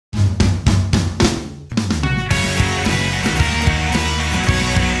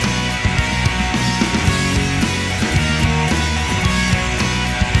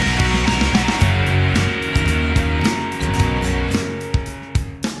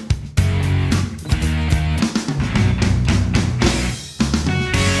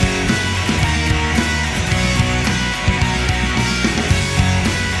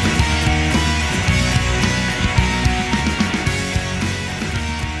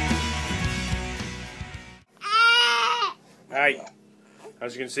Hi.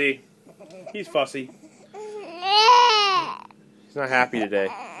 As you can see, he's fussy. He's not happy today.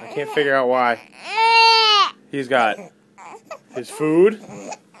 I can't figure out why. He's got his food,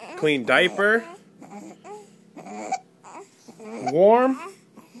 clean diaper, warm.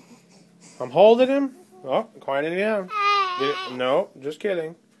 I'm holding him. Oh, quieting down. No, just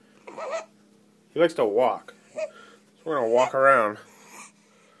kidding. He likes to walk. So we're going to walk around.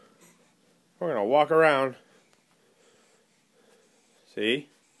 We're going to walk around. See?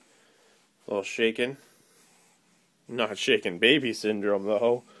 A little shaking. Not shaking baby syndrome,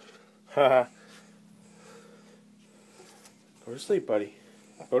 though. Go to sleep, buddy.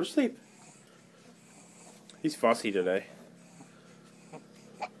 Go to sleep. He's fussy today.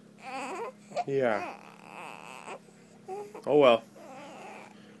 Yeah. Oh well.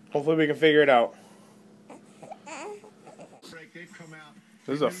 Hopefully we can figure it out.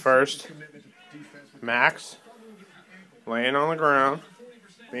 This is a first. Max laying on the ground,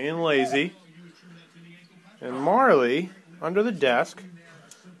 being lazy. And Marley under the desk,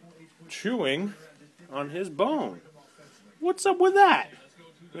 chewing on his bone. What's up with that?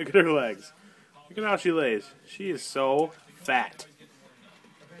 Look at her legs. Look at how she lays. She is so fat.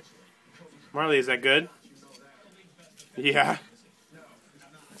 Marley, is that good? Yeah.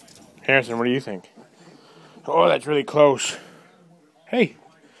 Harrison, what do you think? Oh, that's really close. Hey.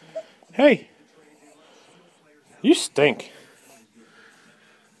 Hey. You stink.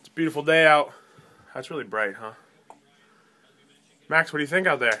 It's a beautiful day out. That's really bright, huh? Max, what do you think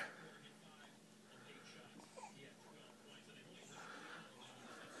out there?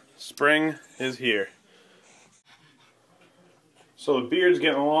 Spring is here. So the beard's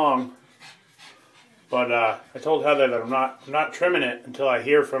getting long, but I told Heather that I'm not trimming it until I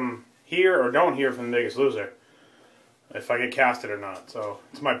hear or don't hear from The Biggest Loser, if I get casted or not. So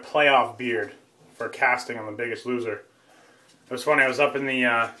it's my playoff beard for casting on The Biggest Loser. It was funny, I was up in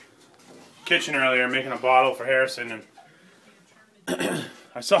the kitchen earlier making a bottle for Harrison, and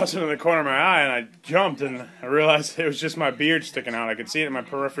I saw something in the corner of my eye, and I jumped, and I realized it was just my beard sticking out. I could see it in my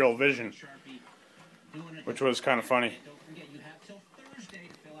peripheral vision, which was kind of funny.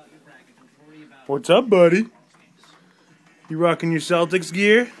 What's up, buddy? You rocking your Celtics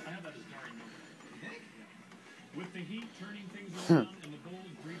gear?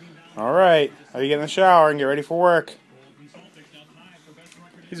 All right, how you get in the shower and get ready for work?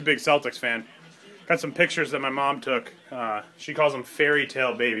 He's a big Celtics fan. Got some pictures that my mom took. She calls them fairy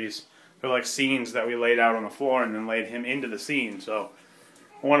tale babies. They're like scenes that we laid out on the floor and then laid him into the scene. So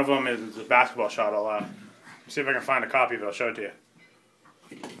one of them is a basketball shot. I'll see if I can find a copy of it. I'll show it to you.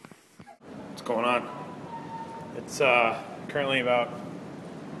 What's going on? It's currently about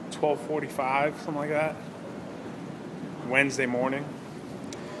 12:45, something like that. Wednesday morning.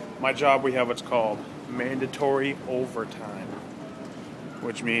 My job, we have what's called mandatory overtime,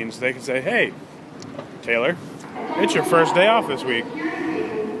 which means they can say, "Hey, Taylor, it's your first day off this week."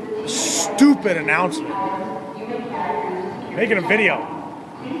 Stupid announcement. Making a video.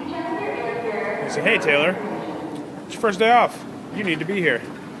 They say, "Hey, Taylor, it's your first day off. You need to be here."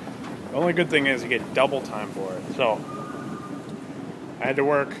 The only good thing is you get double time for it. So I had to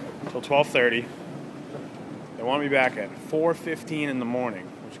work till 12:30. They want me back at 4:15 in the morning,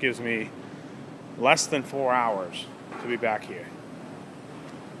 which gives me less than 4 hours to be back here.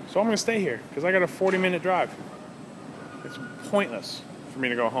 So I'm going to stay here because I got a 40-minute drive. It's pointless for me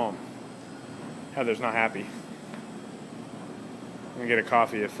to go home. Heather's not happy. I'm going to get a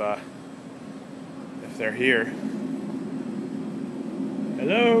coffee if they're here.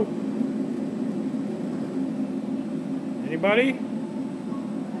 Hello? Anybody?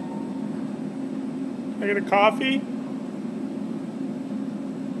 Can I get a coffee?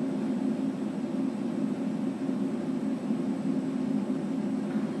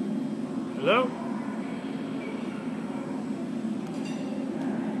 Hello?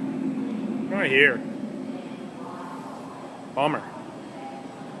 Right here. Bummer.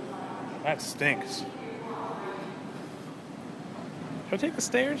 That stinks. Should I take the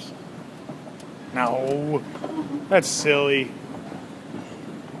stairs? No. That's silly.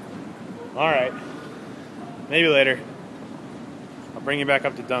 Alright. Maybe later. I'll bring you back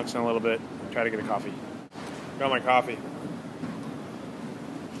up to Dunk's in a little bit. Try to get a coffee. Got my coffee.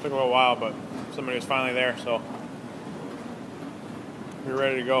 Took a little while, but somebody was finally there, so we're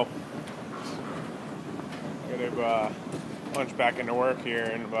ready to go. Gotta punch back into work here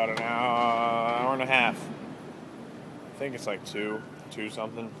in about an hour and a half. I think it's like 2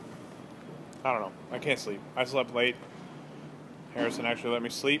 something. I don't know. I can't sleep. I slept late. Harrison actually let me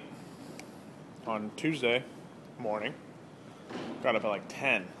sleep on Tuesday morning. Got up at like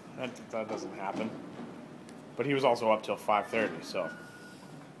 10. That doesn't happen. But he was also up till 5:30, so.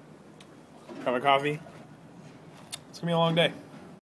 Got my coffee. It's going to be a long day.